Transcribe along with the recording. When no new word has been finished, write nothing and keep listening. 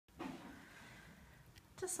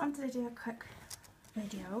just wanted to do a quick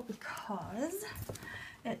video because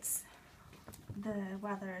the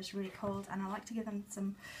weather is really cold and I like to give them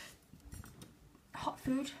some hot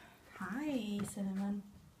food. Hi Cinnamon.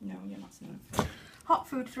 No, you're not Cinnamon. Hot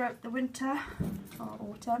food throughout the winter or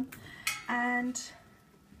autumn, and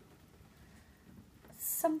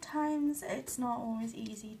sometimes it's not always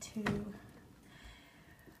easy to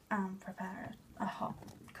prepare a hot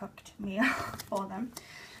cooked meal for them.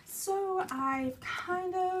 So I've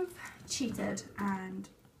kind of cheated and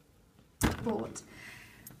bought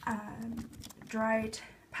dried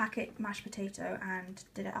packet mashed potato and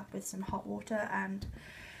did it up with some hot water, and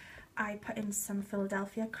I put in some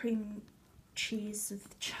Philadelphia cream cheese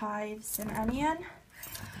with chives and onion,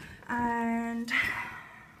 and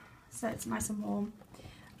so it's nice and warm,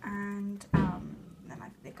 and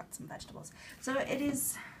then they've got some vegetables. So it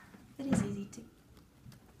is easy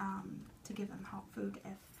to give them hot food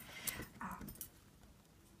if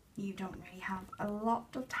you don't really have a lot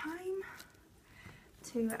of time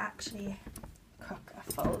to actually cook a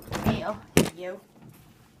full meal. You're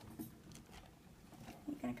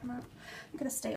gonna come out. I'm gonna stay